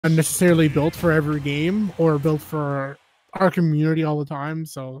necessarily built for every game or built for our community all the time.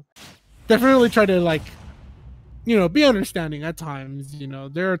 So definitely try to like, you know, be understanding at times. You know,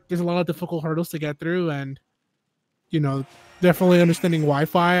 there's a lot of difficult hurdles to get through, and you know, definitely understanding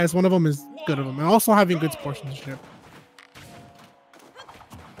Wi-Fi as one of them is good of them, and also having good sportsmanship.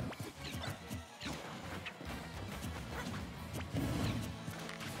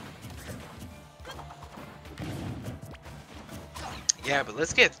 Yeah, but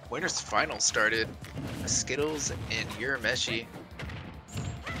let's get winners finals started. Skittles and Urameshi.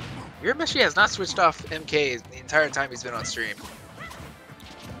 Urameshi has not switched off MK the entire time he's been on stream.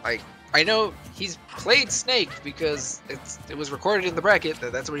 Like, I know he's played Snake because it was recorded in the bracket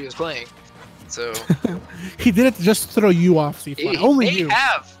that that's what he was playing. So he did it to just throw you off, C5. Only you.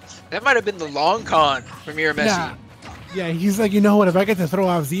 That might have been the long con from Urameshi. Yeah. Yeah, he's like, you know what? If I get to throw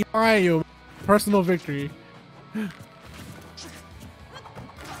off Z5, you'll personal victory.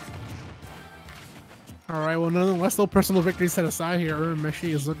 Alright, well, nonetheless, though, personal victory set aside here, Urameshi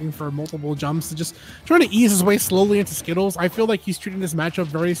is looking for multiple jumps and just trying to ease his way slowly into Skittles. I feel like he's treating this matchup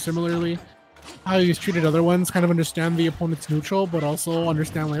very similarly how he's treated other ones, kind of understand the opponent's neutral, but also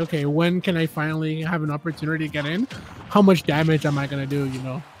understand, like, okay, when can I finally have an opportunity to get in? How much damage am I going to do, you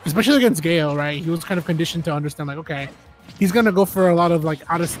know? Especially against Gale, right? He was kind of conditioned to understand, like, okay, he's going to go for a lot of, like,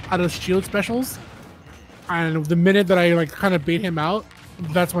 out of shield specials, and the minute that I, like, kind of bait him out,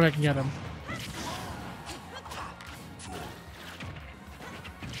 that's when I can get him.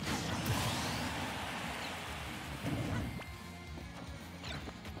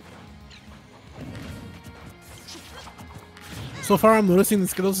 So far, I'm noticing that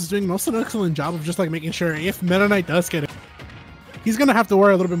Skittles is doing most of an excellent job of just like making sure if Metaknight does get it, he's gonna have to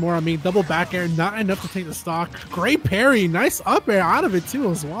worry a little bit more on me. Double back air, not enough to take the stock. Great parry, nice up air out of it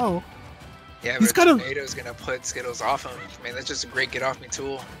too as well. Yeah, but Tornado's gonna put Skittles off him. I mean, that's just a great get off me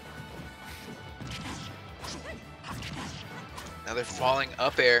tool. Another falling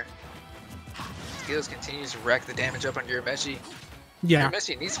up air. Skittles continues to rack the damage up on Urameshi. Yeah.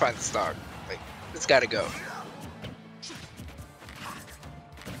 Urameshi needs to find the stock. Like, it's gotta go.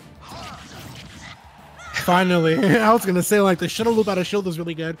 Finally. I was gonna say, like, the shuttle loop out of shield is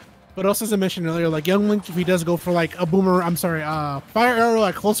really good, but also as I mentioned earlier, like Young Link, if he does go for like a fire arrow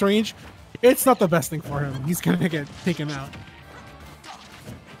at close range, it's not the best thing for him. He's gonna get taken out.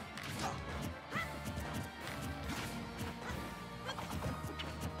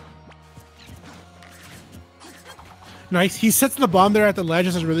 Nice. He sets the bomb there at the ledge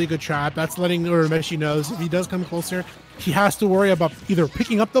as a really good trap. That's letting Urameshi knows if he does come closer, he has to worry about either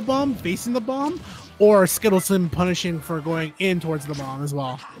picking up the bomb, facing the bomb, or Skittles him punishing for going in towards the bomb as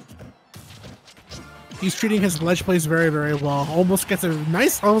well. He's treating his ledge plays very, very well. Almost gets a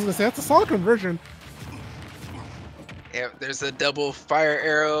nice, I was gonna say, that's a solid conversion. Yeah, there's a double fire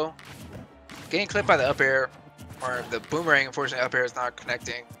arrow. Getting clipped by the up air, or the boomerang, unfortunately, up air is not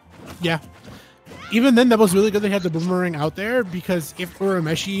connecting. Yeah. Even then, that was really good they had the boomerang out there, because if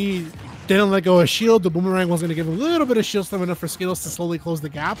Urameshi didn't let go of shield, the boomerang was going to give a little bit of shield stamina enough for Skittles to slowly close the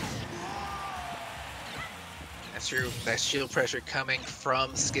gap. That's true. That shield pressure coming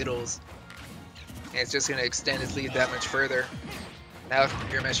from Skittles. And it's just going to extend his lead that much further. Now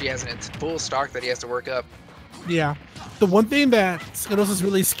Urameshi has a full stock that he has to work up. Yeah. The one thing that Skittles is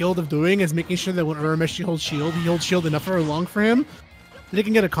really skilled of doing is making sure that when Urameshi holds shield, he holds shield enough for long for him that he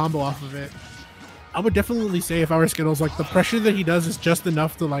can get a combo off of it. I would definitely say if I were Skittles, like the pressure that he does is just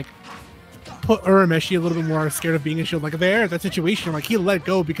enough to like put Urameshi a little bit more scared of being a shield. Like there, that situation, like he let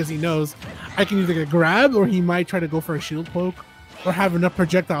go because he knows I can either get grabbed or he might try to go for a shield poke or have enough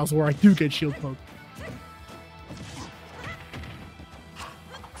projectiles where I do get shield poke.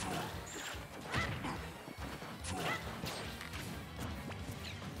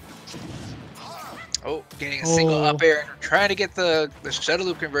 Oh, getting a single up air, trying to get the shuttle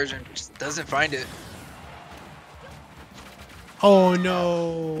loop conversion, just doesn't find it. Oh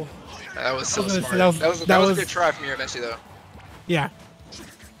no. That was so smart. That was a good try from Urameshi though. Yeah.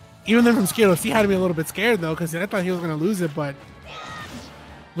 Even then from Skittles, he had to be a little bit scared though, because I thought he was going to lose it, but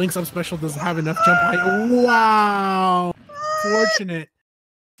Link's up special doesn't have enough jump height. Wow. Fortunate.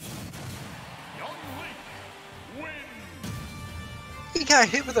 He got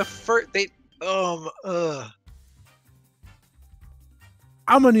hit with a first. I'm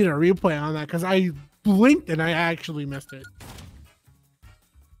gonna need a replay on that because I blinked and I actually missed it.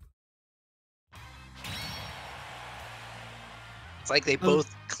 It's like they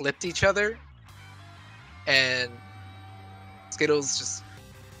both clipped each other, and Skittles just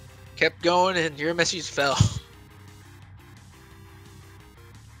kept going, and Urameshi fell.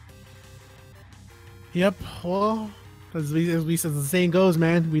 Yep. Well, As the saying goes,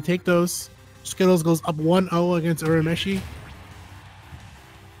 man, we take those. Skittles goes up 1-0 against Urameshi.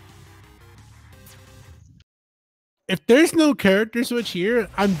 If there's no character switch here,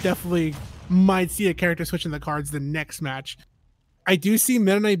 I'm definitely might see a character switch in the cards the next match. I do see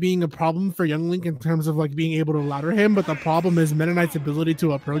Metaknight being a problem for Young Link in terms of like being able to ladder him, but the problem is Metaknight's ability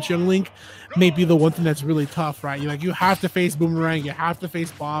to approach Young Link may be the one thing that's really tough, right? You have to face Boomerang, you have to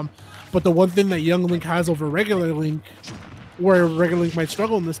face Bomb, but the one thing that Young Link has over regular Link, where regular Link might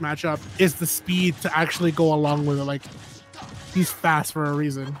struggle in this matchup, is the speed to actually go along with it. Like, he's fast for a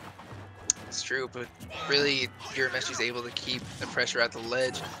reason. It's true, but really, Urameshi's able to keep the pressure at the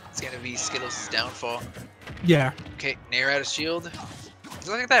ledge. It's going to be Skittles' downfall. Yeah. Okay, Nair out of shield. Just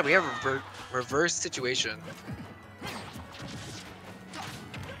like that, we have a reverse situation.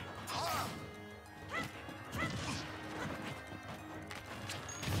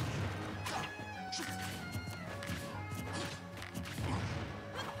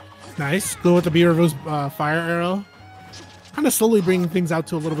 Nice. Go with the B-Reverse fire arrow. Kind of slowly bringing things out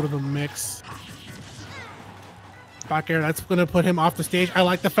to a little bit of a mix. Back air, that's going to put him off the stage. I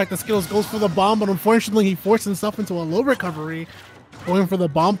like the fact that Skittles goes for the bomb, but unfortunately he forced himself into a low recovery, going for the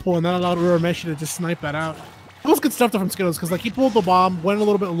bomb pull, and that allowed Urameshi to just snipe that out. That was good stuff though from Skittles, because like he pulled the bomb, went a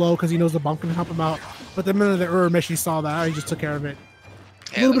little bit low because he knows the bomb can help him out, but the minute that Urameshi saw that, he just took care of it.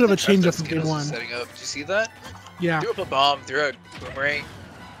 A little bit of a change up from game one. Setting up. Did you see that? Yeah. Threw up a bomb, threw a boomerang,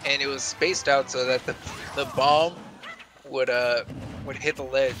 and it was spaced out so that the bomb would hit the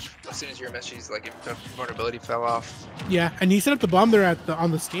ledge as soon as Urameshi's like vulnerability fell off. Yeah, and he set up the bomb there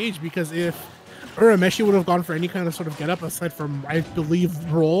on the stage because if Urameshi would have gone for any kind of sort of get up aside from, I believe,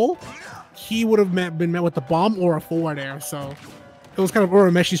 roll, he would have been met with the bomb or a forward air. So it was kind of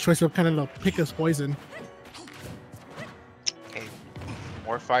Urameshi's choice of kind of pick his poison. Okay,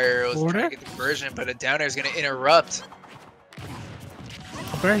 more fire arrows trying to get the conversion, but a down air is going to interrupt.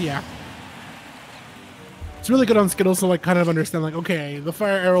 Okay, yeah. It's really good on Skittles to like kind of understand like, okay, the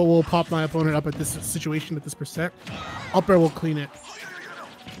fire arrow will pop my opponent up at this situation at this percent. Up air will clean it.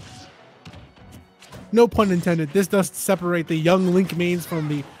 No pun intended. This does separate the young Link mains from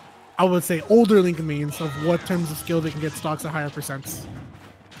the, I would say, older Link mains of what terms of skill they can get stocks at higher percents.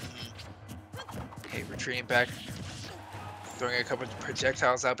 Okay, retreating back. Throwing a couple of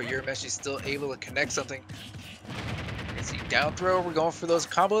projectiles out, but Urameshi's still able to connect something. Let's see, down throw. We're going for those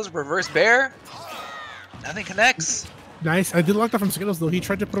combos. Reverse bear. Nothing connects. Nice. I did like that from Skittles though. He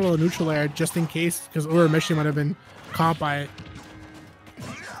tried to put a neutral air just in case because Urameshi might have been caught by it.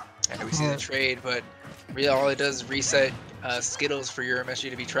 And we see the trade, but really all it does is reset Skittles for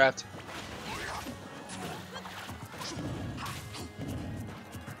Urameshi to be trapped.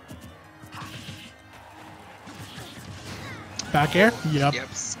 Back air? Yep.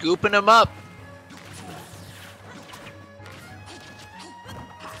 Yep, scooping him up.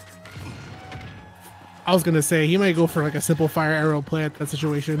 I was gonna say he might go for like a simple fire arrow play at that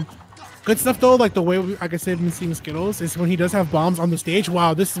situation. Good stuff though, like the way like I said, been seeing Skittles is when he does have bombs on the stage.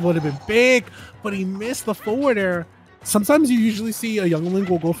 Wow, this would have been big, but he missed the forward air. Sometimes you usually see a young Link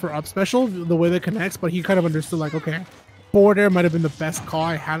will go for up special the way that connects, but he kind of understood like, okay, forward air might have been the best call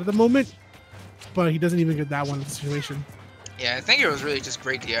I had at the moment, but he doesn't even get that one in the situation. Yeah, I think it was really just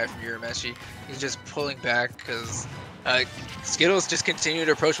great DI from Urameshi. He's just pulling back because Skittles just continued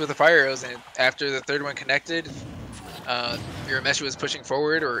to approach with the fire arrows, and after the third one connected, Urameshi was pushing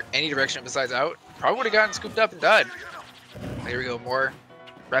forward or any direction besides out. Probably would have gotten scooped up and died. There we go, more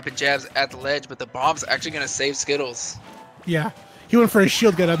rapid jabs at the ledge, but the bomb's actually going to save Skittles. Yeah, he went for a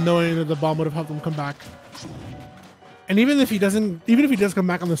shield get up knowing that the bomb would have helped him come back. And even if he does come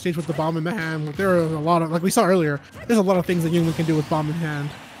back on the stage with the bomb in the hand, there are a lot of, like we saw earlier, there's a lot of things that Young Link can do with bomb in hand.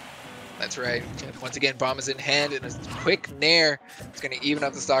 That's right. Once again, bomb is in hand, and a quick nair. It's going to even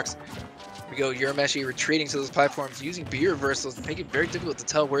up the stocks. We go Urameshi retreating to those platforms, using B reversals to make it very difficult to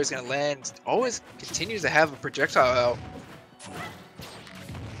tell where it's going to land. Always continues to have a projectile out.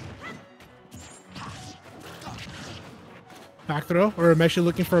 Back throw, or Urameshi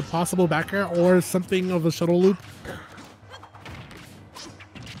looking for a possible back air or something of a shuttle loop.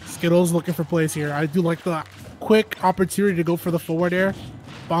 Skittles looking for plays here. I do like the quick opportunity to go for the forward air.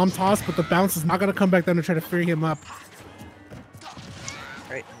 Bomb toss, but the bounce is not going to come back down to try to free him up.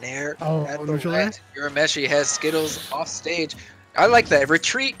 Right, nair. Urameshi has Skittles off stage. I like that.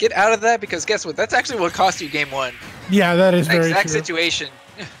 Retreat, get out of that, because guess what? That's actually what cost you game one. Yeah, that is very exact true. Situation.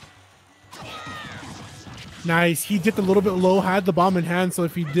 Nice. He dipped a little bit low, had the bomb in hand, so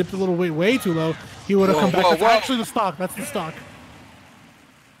if he dipped a little way too low, he would have come back. That's actually the stock. That's the stock.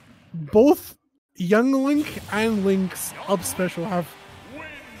 Both Young Link and Link's up special have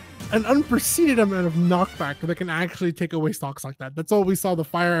an unprecedented amount of knockback that can actually take away stocks like that. That's all we saw. The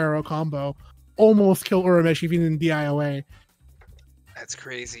fire arrow combo almost kill Urameshi even in DIOA. That's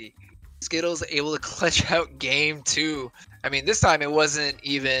crazy. Skittles able to clutch out game 2. I mean, this time it wasn't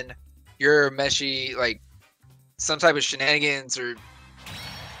even Urameshi, like some type of shenanigans or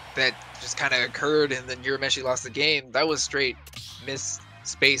that just kind of occurred and then Urameshi lost the game. That was straight miss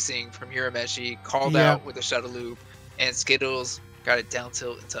spacing from Urameshi, called out with a shuttle loop, and Skittles got it down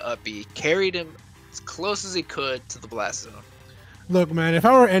tilt into up B, carried him as close as he could to the blast zone. Look, man, if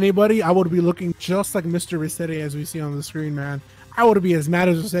I were anybody, I would be looking just like Mr. Rossetti as we see on the screen, man. I would be as mad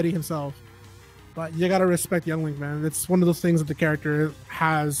as Rossetti himself. But you gotta respect Young Link, man. It's one of those things that the character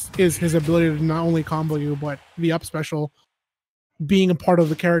has, is his ability to not only combo you, but the up special being a part of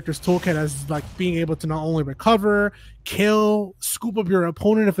the character's toolkit as like being able to not only recover, kill, scoop up your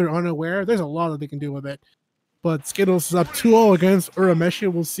opponent if they're unaware. There's a lot that they can do with it. But Skittles is up 2-0 against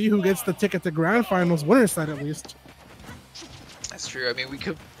Urameshi. We'll see who gets the ticket to Grand Finals, winner's side at least. That's true. I mean, we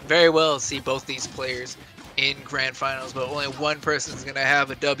could very well see both these players in Grand Finals, but only one person's going to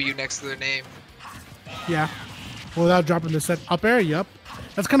have a W next to their name. Yeah. Without dropping the set up air, yep.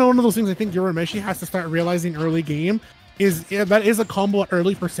 That's kind of one of those things I think Urameshi has to start realizing early game. That is a combo at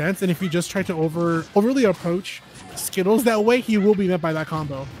early percents, and if you just try to overly approach Skittles that way, he will be met by that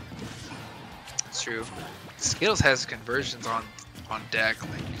combo. It's true. Skittles has conversions on deck.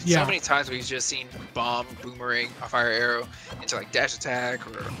 Like so many times we've just seen bomb, boomerang, a fire arrow into like dash attack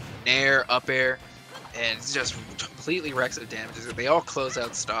or nair, up air, and it's just completely wrecks the damages. They all close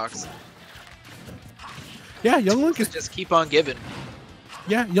out stocks. Yeah, Young Link is just keep on giving.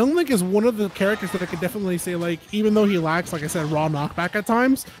 Yeah, Young Link is one of the characters that I could definitely say, like, even though he lacks, like I said, raw knockback at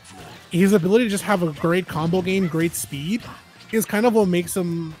times, his ability to just have a great combo game, great speed, is kind of what makes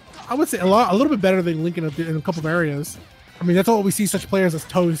him, I would say, a little bit better than Link in a couple of areas. I mean, that's what we see such players as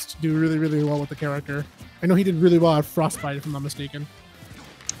Toast do really, really well with the character. I know he did really well at Frostbite, if I'm not mistaken.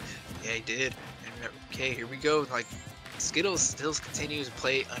 Yeah, he did. And, okay, here we go. Like, Skittles still continues to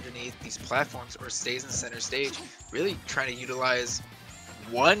play underneath these platforms or stays in center stage, really trying to utilize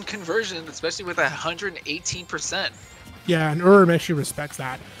one conversion, especially with 118%. Yeah, and Urameshi respects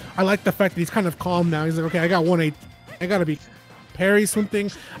that. I like the fact that he's kind of calm now. He's like, okay, I got 1-8. I gotta be parry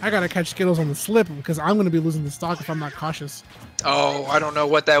something. I gotta catch Skittles on the slip because I'm gonna be losing the stock if I'm not cautious. Oh, I don't know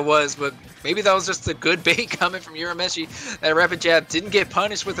what that was, but maybe that was just a good bait coming from Urameshi. That rapid jab didn't get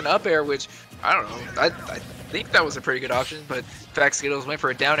punished with an up air, which I don't know. I think that was a pretty good option, but in fact, Skittles went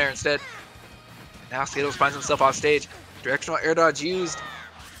for a down air instead. Now Skittles finds himself off stage. Directional air dodge used.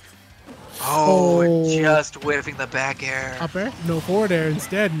 Oh, just whiffing the back air. Up air? No, forward air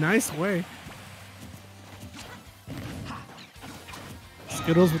instead. Nice way.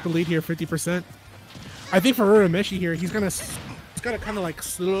 Skittles with the lead here, 50%. I think for Urameshi here, he's got to kind of like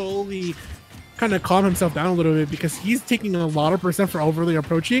slowly kind of calm himself down a little bit because he's taking a lot of percent for overly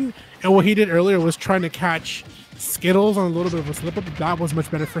approaching. And what he did earlier was trying to catch Skittles on a little bit of a slip up. That was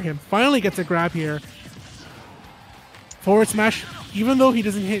much better for him. Finally gets a grab here. Forward smash, even though he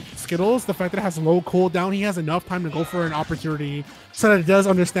doesn't hit Skittles, the fact that it has low cooldown, he has enough time to go for an opportunity so that it does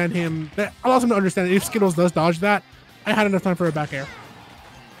understand him. That allows him to understand that if Skittles does dodge that, I had enough time for a back air.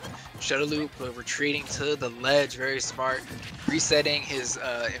 Shuttle loop, retreating to the ledge, very smart. Resetting his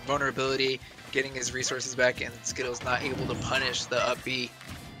invulnerability, getting his resources back, and Skittles not able to punish the up B.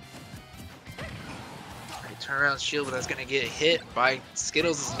 Turnaround shield, but that's going to get hit by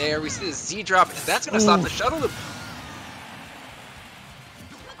Skittles' nair. We see the Z drop, and that's going to stop the shuttle loop.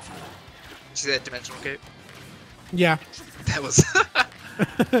 See that dimensional cape? Yeah. That was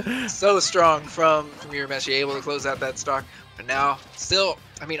so strong from Urameshi, able to close out that stock. But now, still,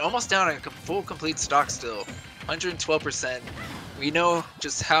 I mean, almost down a full complete stock still. 112%. We know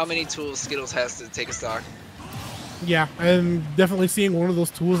just how many tools Skittles has to take a stock. Yeah, I'm definitely seeing one of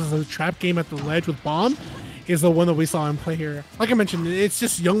those tools as a trap game at the ledge with Bomb is the one that we saw him play here. Like I mentioned, it's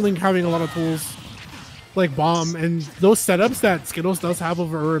just Young Link having a lot of tools like Bomb, and those setups that Skittles does have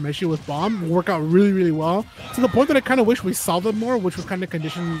over Urameshi with Bomb work out really, really well, to the point that I kind of wish we saw them more, which would kind of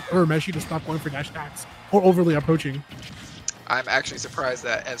condition Urameshi to stop going for dash attacks or overly approaching. I'm actually surprised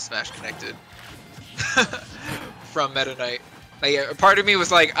that F Smash connected from Metaknight. Like, a part of me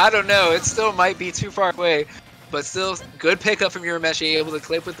was like, I don't know, it still might be too far away, but still good pickup from Urameshi, able to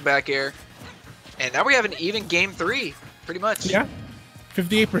clip with the back air. And now we have an even game 3, pretty much. Yeah,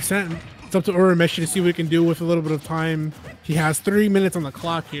 58%. It's up to Urameshi to see what he can do with a little bit of time. He has 3 minutes on the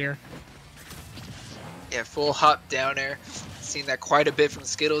clock here. Yeah, full hop down air. Seen that quite a bit from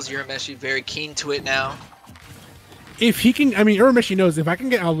Skittles. Urameshi very keen to it now. If he can, I mean, Urameshi knows if I can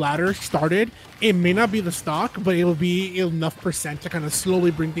get a ladder started, it may not be the stock, but it'll be enough percent to kind of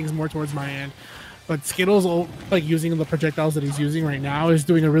slowly bring things more towards my end. But Skittles, like using the projectiles that he's using right now, is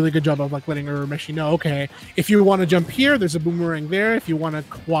doing a really good job of like letting Urameshi know, okay, if you want to jump here, there's a boomerang there. If you want to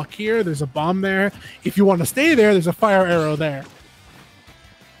walk here, there's a bomb there. If you want to stay there, there's a fire arrow there.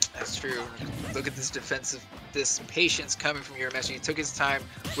 That's true. Look at this this patience coming from Urameshi. He took his time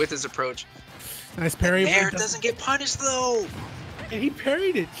with his approach. Nice parry. Nair doesn't get punished though. And he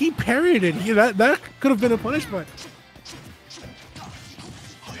parried it. He parried it. That could have been a punishment.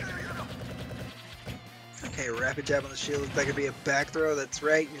 Okay, rapid jab on the shield. That could be a back throw. That's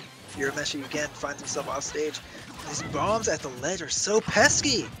right. Urameshi again finds himself off stage. These bombs at the ledge are so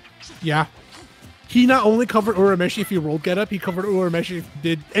pesky. Yeah. He not only covered Urameshi if he rolled get up, he covered Urameshi if he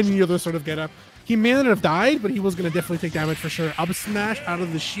did any other sort of get up. He may not have died, but he was going to definitely take damage for sure. Up smash out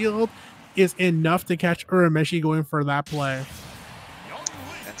of the shield is enough to catch Urameshi going for that play.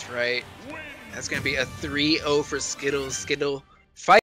 That's right. That's going to be a 3-0 for Skittles. Skittle